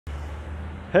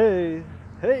Hey,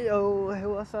 hey yo, hey,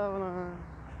 what's up, man?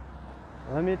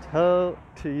 Let me tell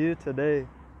to you today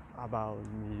about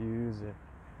music,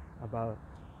 about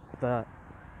that,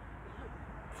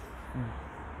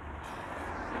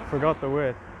 forgot the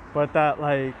word, but that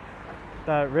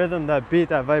rhythm, that beat,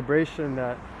 that vibration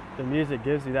that the music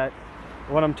gives you. That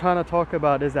what I'm trying to talk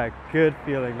about is that good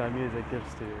feeling that music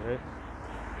gives to you, right?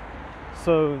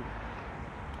 So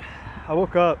I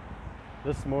woke up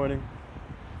this morning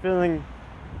feeling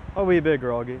a wee bit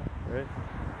groggy, right?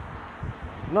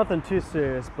 Nothing too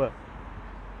serious, but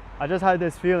I just had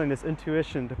this feeling, this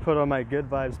intuition to put on my Good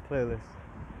Vibes playlist.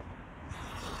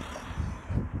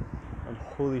 And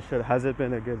holy shit, has it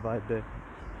been a good vibe day.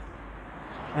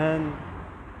 And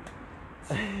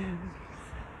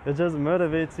it just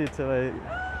motivates you to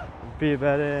like be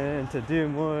better and to do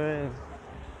more,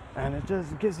 and it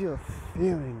just gives you a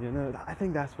feeling, you know. I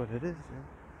think that's what it is.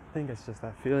 I think it's just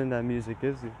that feeling that music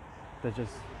gives you, that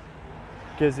just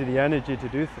gives you the energy to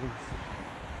do things.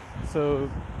 So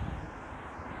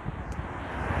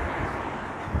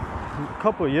a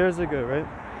couple years ago, right,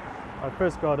 I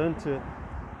first got into it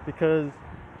because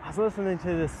I was listening to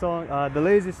this song, the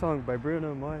Lazy Song by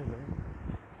Bruno Mars, right?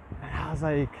 And I was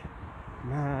like,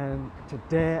 man,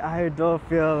 today I don't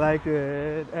feel like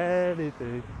doing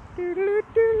anything.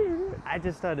 I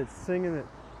just started singing it.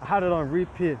 I had it on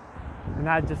repeat, and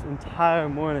I just entire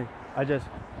morning I just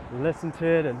listened to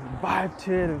it and vibed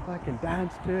to it and fucking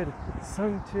danced to it, and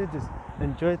sung to it, just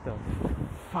enjoyed the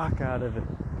fuck out of it.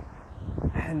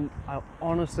 And I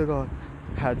honest to God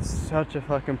had such a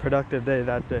fucking productive day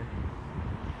that day.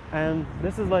 And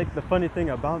this is like the funny thing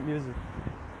about music,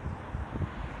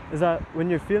 is that when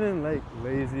you're feeling like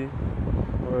lazy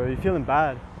or you're feeling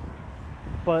bad,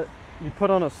 but you put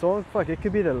on a song, fuck, it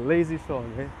could be the lazy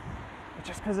song, right? But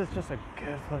just because it's just a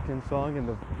good fucking song, and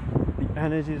the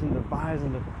energies and the vibes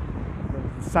and the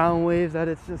sound waves that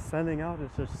it's just sending out,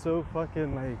 it's just so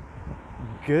fucking like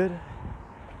good.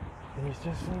 And you're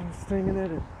just singing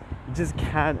it, and you just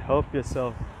can't help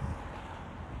yourself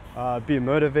be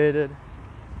motivated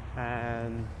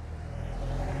and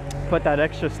put that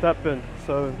extra step in.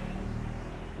 So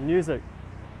music,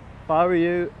 if I were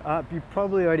you, you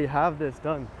probably already have this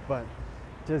done, but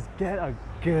just get a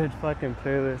good fucking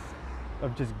playlist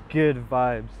of just good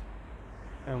vibes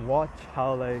and watch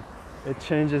how like it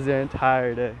changes your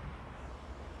entire day.